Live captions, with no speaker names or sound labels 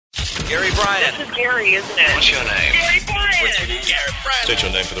Gary Bryan. This is Gary, isn't it? What's your name? Gary Bryan. Gary Bryan. State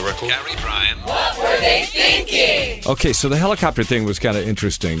your name for the record. Gary Bryan. What were they thinking? Okay, so the helicopter thing was kind of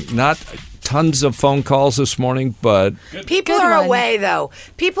interesting. Not tons of phone calls this morning, but People Good are one. away, though.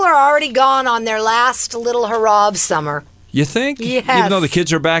 People are already gone on their last little hurrah of summer. you think? Yes. Even though the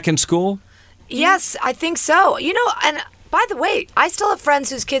kids are back in school? Yes, I think so. You know, and by the way, I still have friends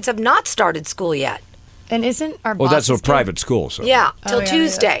whose kids have not started school yet. And isn't our Well, that's a boss's private school, so. Yeah, till yeah,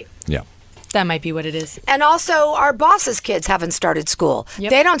 Tuesday. Yeah. That might be what it is. And also, our boss's kids haven't started school. Yep.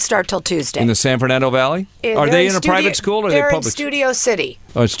 They don't start till Tuesday. In the San Fernando Valley? Are They're they in a Studio- private school or are they they're in public? Studio City.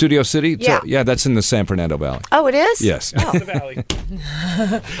 Oh, Studio City? Yeah. So, yeah, that's in the San Fernando Valley. Oh, it is? Yes. The valley.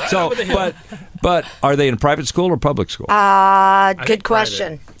 So, but are they in private school or public school? Good think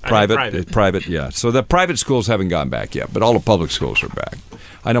question. Private, yeah. So the private schools haven't gone back yet, but all the public schools are back.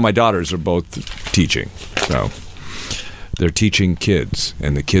 I know my daughters are both teaching, so they're teaching kids,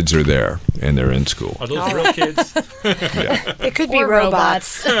 and the kids are there, and they're in school. Are those real kids? It could be Or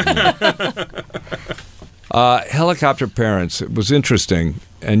robots. Helicopter parents, it was interesting,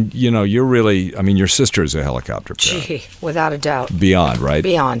 and you're really, your sister's a helicopter parent. Gee, without a doubt. Beyond, right?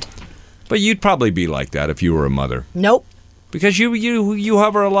 Beyond. But you'd probably be like that if you were a mother. Nope. Because you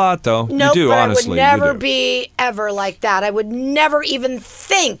hover a lot, though. Nope, you do, but honestly. I would you never do. be ever like that. I would never even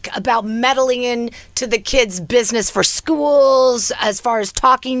think about meddling into the kids' business for schools as far as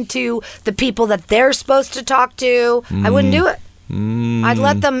talking to the people that they're supposed to talk to. I wouldn't do it. I'd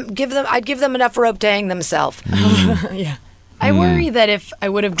let them I'd give them enough rope to hang themselves. Yeah. I worry that if I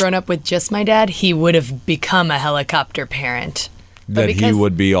would have grown up with just my dad, he would have become a helicopter parent. That he because-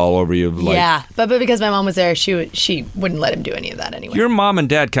 would be all over you. Like, yeah, but because my mom was there, she wouldn't let him do any of that anyway. Your mom and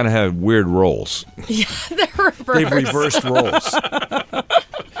dad kind of have weird roles. yeah, they're reversed. They've reversed roles.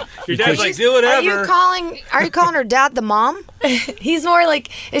 Your dad's like, do whatever. Are you calling her dad the mom? He's more like,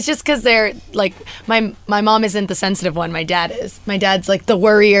 it's just because they're like, my mom isn't the sensitive one, my dad is. My dad's like the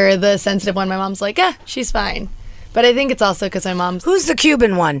worrier, the sensitive one. My mom's like, she's fine. But I think it's also because my mom's Who's the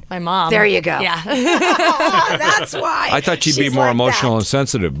Cuban one? my mom. There you go. Yeah. Oh, that's why. I thought she'd be She's more like emotional that. and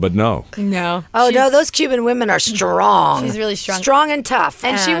sensitive, but no. no. Oh, She's- no, those Cuban women are strong. She's really strong. Strong and tough.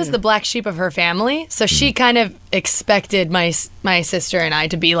 And she was the black sheep of her family, so she kind of expected my sister and I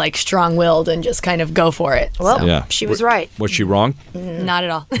to be like strong-willed and just kind of go for it. Well, Yeah. she was right. Was she wrong? Not at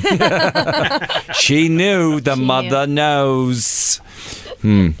all. She knew. The mother knows.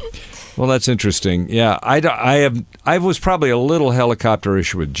 Well, that's interesting. Yeah, I was probably a little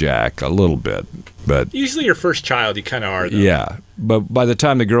helicopter-ish with Jack, a little bit, but Usually your first child, you kind of are, though. yeah. But by the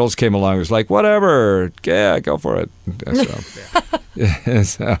time the girls came along, it was like, whatever, yeah, go for it.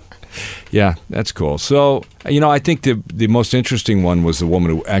 So, yeah, that's cool. So, I think the most interesting one was the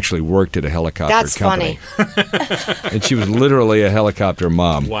woman who actually worked at a helicopter That's company. funny. And she was literally a helicopter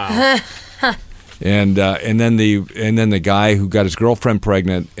mom. Wow. And then the guy who got his girlfriend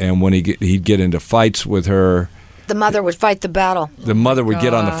pregnant, and when he'd get into fights with her, The mother would fight the battle. the mother would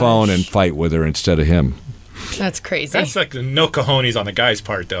get on the phone and fight with her instead of him. That's crazy. That's like the no cojones on the guy's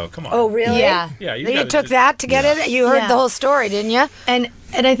part, though. Come on. Oh, really? Yeah. Yeah, you You gotta took just- that to get it? You heard Yeah. the whole story, didn't you?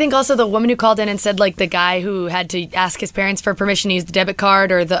 And I think also the woman who called in and said, like, the guy who had to ask his parents for permission to use the debit card,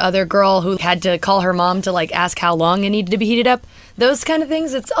 or the other girl who had to call her mom to, like, ask how long it needed to be heated up. Those kind of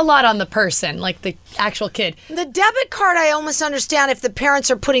things, it's a lot on the person, like the actual kid. The debit card, I almost understand if the parents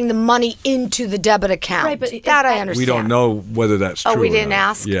are putting the money into the debit account. Right, but that I understand. We don't know whether that's true. Oh, we or didn't not.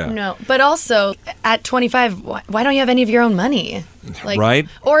 ask? Yeah. No, but also at 25, why don't you have any of your own money? Like, Right.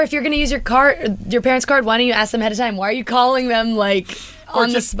 Or if you're going to use your parents' card, why don't you ask them ahead of time? Why are you calling them like Or on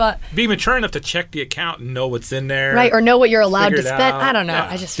the just spot? Be mature enough to check the account and know what's in there. Right, or know what you're allowed to Figure it spend. out. I don't know. Yeah.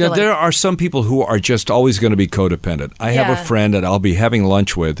 I just Yeah, feel there like are some people who are just always going to be codependent. I have a Yeah. friend that I'll be having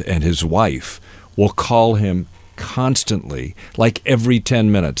lunch with, and his wife will call him constantly, like every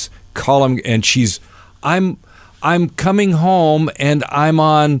 10 minutes. Call him, and I'm coming home, and I'm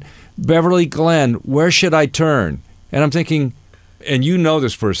on Beverly Glen. Where should I turn? And I'm thinking, and you know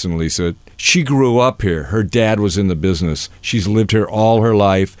this person, Lisa. She grew up here. Her dad was in the business. She's lived here all her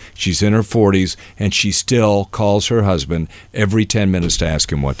life. She's in her 40s, and she still calls her husband every 10 minutes to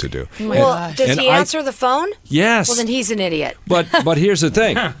ask him what to do. Well, does And he I- answer the phone? Yes. Well, then he's an idiot. But here's the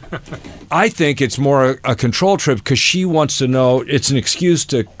thing. I think it's more a control trip because she wants to know. It's an excuse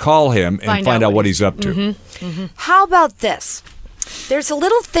to call him and find out what he's up to. How about this? There's a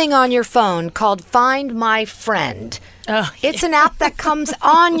little thing on your phone called Find My Friend. It's an app that comes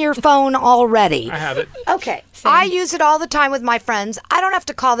on your phone already. I have it. Okay. I use it all the time with my friends. I don't have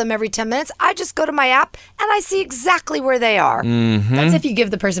to call them every 10 minutes. I just go to my app and I see exactly where they are. That's if you give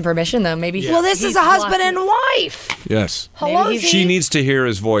the person permission, though. Maybe. Well, this is a husband and wife. Yes. Hello, Maybe Z. She needs to hear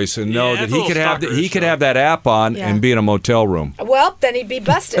his voice and know Yeah, that it's a he could little have he could stalkerish, have that app on Yeah. and be in a motel room. Well, then he'd be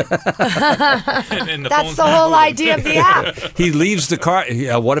busted. And the That's phone's the not whole moving. idea of the app. He leaves the car.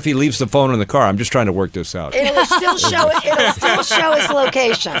 Yeah, what if he leaves the phone in the car? I'm just trying to work this out. It'll still show his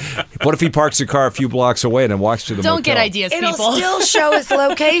location. What if he parks the car a few blocks away and then walks to the motel? Don't get ideas, It'll people. still show his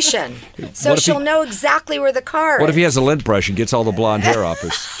location. So What if she'll he- know exactly where the car is. What if he has a lint brush and gets all the blonde hair off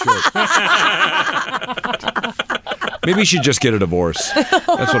his shirt? Maybe you should just get a divorce. That's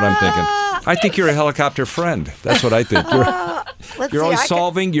what I'm thinking. I think you're a helicopter friend. That's what I think. Let's You're see, always I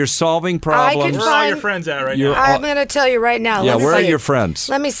could- solving problems. Where are all your friends at right You're- now? I'm going to tell you right now. Yeah, Let's where are see. your friends?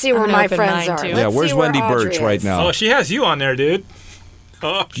 Let me see where gonna my open friends mine, are. too. Yeah, Let's where's see where Wendy Audrey Birch right is. now? Oh, she has you on there, dude.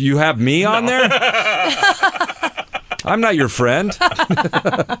 Oh, You have me on there? I'm not your friend.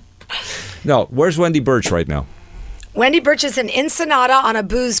 No, where's Wendy Birch right now? Wendy Birch is in Ensenada on a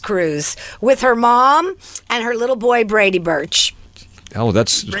booze cruise with her mom and her little boy Brady Birch. Oh,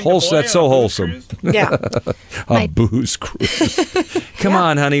 that's bring the wholesome. boy That's so on a booze wholesome. cruise? Yeah. A booze cruise. Come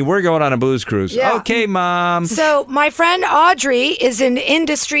on, honey, we're going on a booze cruise. Yeah. Okay, Mom. So my friend Audrey is in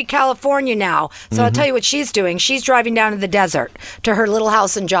Industry, California now. So I'll tell you what she's doing. She's driving down to the desert to her little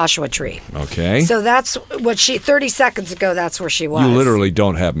house in Joshua Tree. Okay. So that's what 30 seconds ago, that's where she was. You literally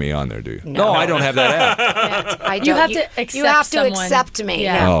don't have me on there, do you? No, I don't have that app. I You don't. have to accept You have to someone. accept me.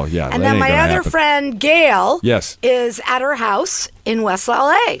 Yeah. Oh, yeah, that And then ain't my gonna other happen. friend Gail Yes. is at her house in West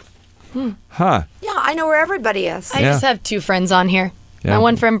LA. Huh. Yeah, I know where everybody is. I Yeah. just have two friends on here. Yeah. My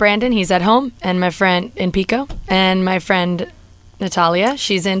one friend Brandon, he's at home, and my friend in Pico, and my friend Natalia,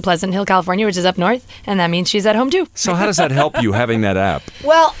 she's in Pleasant Hill, California, which is up north, and that means she's at home too. So how does that help you having that app?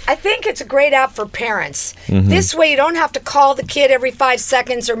 Well, I think it's a great app for parents. Mm-hmm. This way, you don't have to call the kid every 5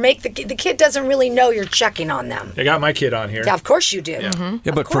 seconds or make the kid doesn't really know you're checking on them. I got my kid on here. Yeah, of course you do. Yeah,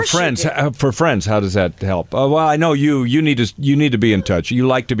 but for course you friends, do. how does that help? Well, I know you need to be in touch. You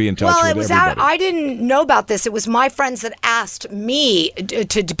like to be in touch Well, with it was everybody. I didn't know about this. It was my friends that asked me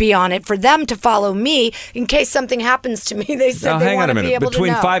to be on it for them to follow me in case something happens to me. They said Now, they hang on want a to be minute. able Between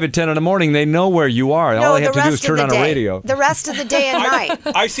to know. 5 and 10 in the morning, they know where you are. No, All they have the to do is rest of turn the on day. a radio. The rest of the day and night.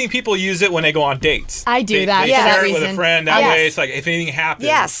 I've seen people use it when they go on dates. I do that They for that share it with a reason. friend. That Yes. way, it's like if anything happens.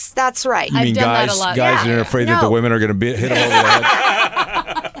 Yes, that's right. You I've mean done that guys a lot. guys Yeah. are afraid that the No. women are going to hit them over the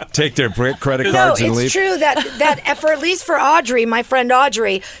head? Take their credit No, cards and it's leave? true that for at least for Audrey, my friend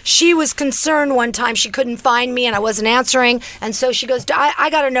Audrey, she was concerned one time she couldn't find me and I wasn't answering, and so she goes, I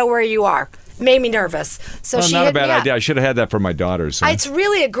got to know where you are. Made me nervous. So Well, she not a hit bad me up. idea. I should have had that for my daughters. huh? It's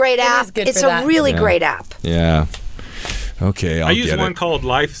really a great app. is good It's for a that. really Yeah. great app. Yeah. Okay, I'll I use get one it. called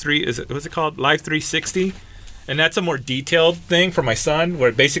Life 3. What's it called? Life 360. And that's a more detailed thing for my son where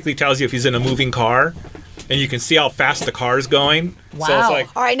it basically tells you if he's in a moving car and you can see how fast the car's going. So it's Wow. like,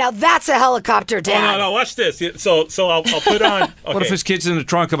 All right, now that's a helicopter, oh, Dad. no, watch this. So I'll put on. Okay. What if his kid's in the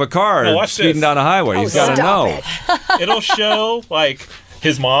trunk of a car No, watch speeding this. down a highway? Oh, He's got to stop know. it. It'll show like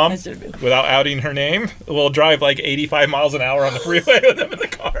his mom, without outing her name, will drive like 85 miles an hour on the freeway with him in the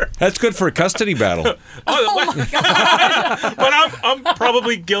car. That's good for a custody battle. Oh my God. But I'm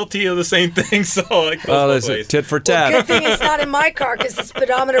probably guilty of the same thing. So like, Oh, goes both that's ways. it. Tit for Good tat, thing it's not in my car because the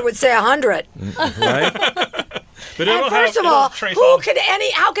speedometer would say 100. right? But And first of all, how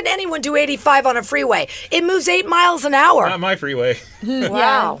could anyone do 85 on a freeway? It moves 8 miles an hour. Not my freeway.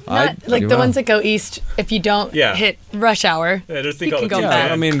 Wow. Not like the ones that go east. If you don't Yeah. hit rush hour, Yeah, there's a thing you called can the go 210.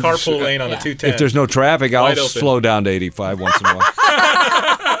 fast. I mean, carpool lane on the yeah. 210. If there's no traffic, I'll Wide open. slow down to 85 once in a while.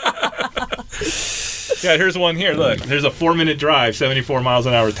 Yeah, here's one here. Look, there's a 4-minute drive, 74 miles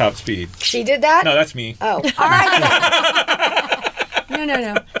an hour top speed. She did that? No, that's me. Oh, all right.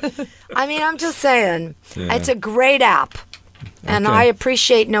 No. I mean, I'm just saying, it's a great app. And I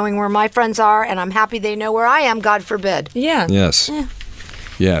appreciate knowing where my friends are, and I'm happy they know where I am, God forbid. Yeah. Yes.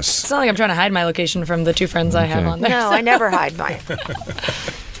 Yes. It's not like I'm trying to hide my location from the two friends I have Okay. on there. No, I never hide mine.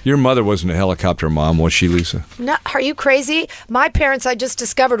 Your mother wasn't a helicopter mom, was she, Lisa? No, are you crazy? My parents, I just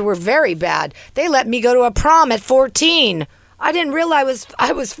discovered, were very bad. They let me go to a prom at 14. I didn't realize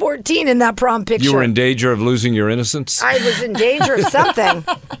I was 14 in that prom picture. You were in danger of losing your innocence? I was in danger of something.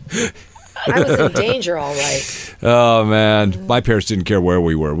 I was in danger, all right. Oh, man. My parents didn't care where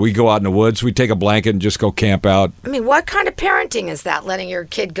we were. We'd go out in the woods. We'd take a blanket and just go camp out. I mean, what kind of parenting is that, letting your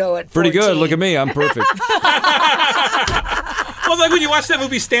kid go at 14? Pretty good. Look at me. I'm perfect. Well, it's like when you watch that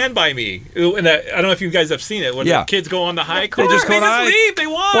movie Stand By Me. And I don't know if you guys have seen it. When the kids go on the hike. They just go on the hike. Leave. They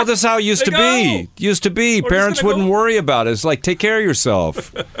walk. Well, that's how it used to be. Used to be. Parents wouldn't worry about it. It's like, take care of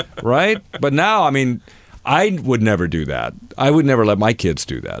yourself. Right? But now, I mean, I would never do that. I would never let my kids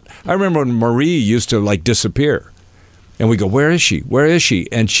do that. I remember when Marie used to, like, disappear. And we go, where is she? Where is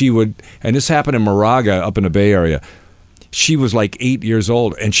she? And she would, and this happened in Moraga up in the Bay Area. She was like 8 years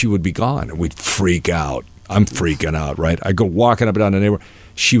old, and she would be gone. And we'd freak out. I'm freaking out, right? I go walking up and down the neighborhood.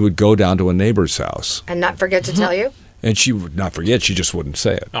 She would go down to a neighbor's house. And not forget to tell you? And she would not forget. She just wouldn't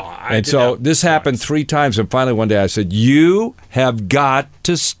say it. Oh, and so this happened 3 times. And finally one day I said, you have got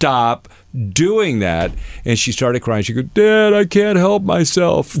to stop doing that. And she started crying. She goes, Dad, I can't help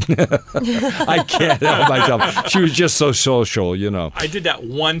myself. I can't help myself. She was just so social, you know. I did that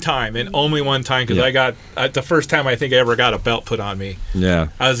one time and only one time because I got the first time I think I ever got a belt put on me. Yeah.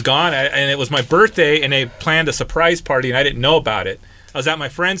 I was gone and it was my birthday and they planned a surprise party and I didn't know about it. I was at my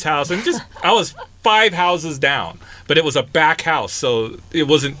friend's house and I was 5 houses down, but it was a back house, so it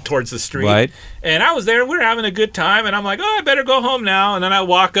wasn't towards the street. Right. And I was there, we were having a good time, and I'm like, oh, I better go home now. And then I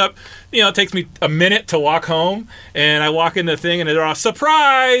walk up, it takes me a minute to walk home, and I walk in the thing, and they're all,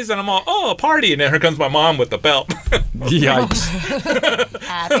 surprise! And I'm all, oh, a party. And then here comes my mom with the belt. Yikes.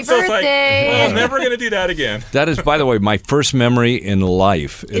 Happy So it's like, birthday. well, I'm never going to do that again. That is, by the way, my first memory in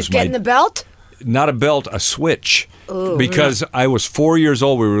life. Is getting the belt? Not a belt, a switch. Ooh, because I was 4 years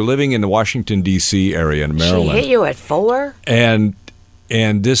old. We were living in the Washington, D.C. area in Maryland. She hit you at 4? And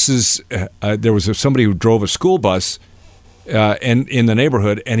this is, there was somebody who drove a school bus and in the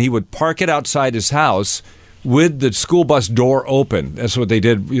neighborhood, and he would park it outside his house with the school bus door open. That's what they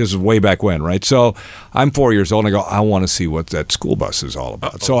did. This was way back when, right? So I'm 4 years old, and I go, I want to see what that school bus is all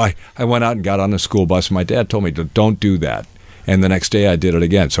about. So I went out and got on the school bus. My dad told me, don't do that. And the next day I did it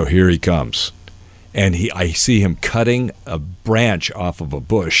again. So here he comes. And I see him cutting a branch off of a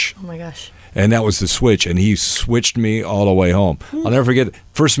bush. Oh, my gosh. And that was the switch. And he switched me all the way home. I'll never forget it.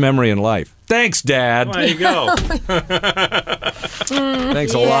 First memory in life. Thanks, Dad. There you go.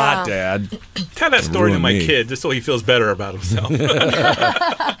 Thanks a lot, Dad. Tell that story to my me. kid just so he feels better about himself.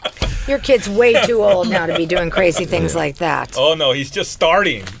 Your kid's way too old now to be doing crazy things like that. Oh, no, he's just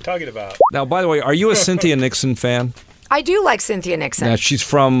starting. What are you talking about? Now, by the way, are you a Cynthia Nixon fan? I do like Cynthia Nixon. Now, she's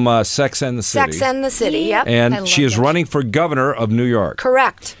from Sex and the City. Sex and the City, yep. And she is running for governor of New York.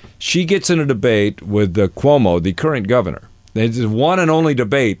 Correct. She gets in a debate with Cuomo, the current governor. It's the one and only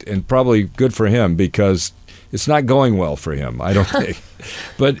debate, and probably good for him because it's not going well for him, I don't think.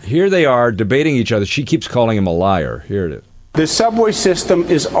 But here they are debating each other. She keeps calling him a liar. Here it is. The subway system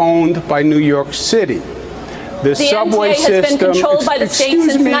is owned by New York City. The subway MTA has been controlled by the state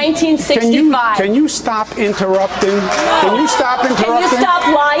since 1965. Can you stop interrupting? Can you stop interrupting? Can you stop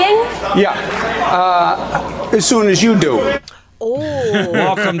lying? Yeah. As soon as you do. Oh.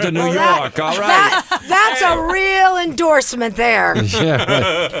 Welcome to New York. All right. That's a real endorsement there. Yeah,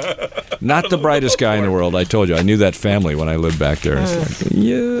 right. Not the brightest guy in the world. I told you. I knew that family when I lived back there. It's like,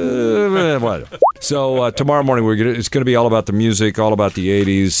 yeah, what? So tomorrow morning it's going to be all about the music, all about the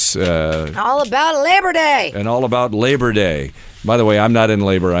 80s. All about Labor Day. And all about Labor Day. By the way, I'm not in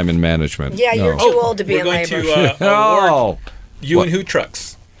labor. I'm in management. Yeah, you're too old to be in labor. We're going to award You and Who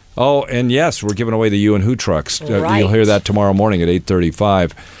trucks. Oh, and yes, we're giving away the You and Who trucks. Right. You'll hear that tomorrow morning at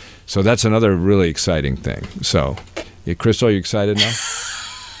 8:35. So that's another really exciting thing. So, Crystal, are you excited now?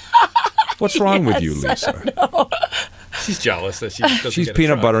 What's wrong with you, Lisa? No. She's jealous that she doesn't She's get a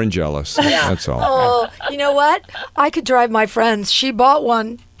peanut truck. butter and jealous. That's all. Oh, you know what? I could drive my friends. She bought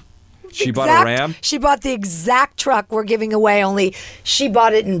one. She bought a Ram? She bought the exact truck we're giving away, only she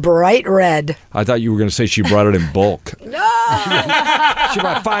bought it in bright red. I thought you were going to say she brought it in bulk. No! She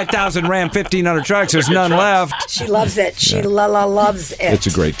bought 5,000 Ram 1,500 trucks. There's none left. She loves it. She loves it. It's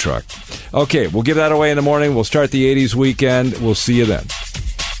a great truck. Okay, we'll give that away in the morning. We'll start the 80s weekend. We'll see you then.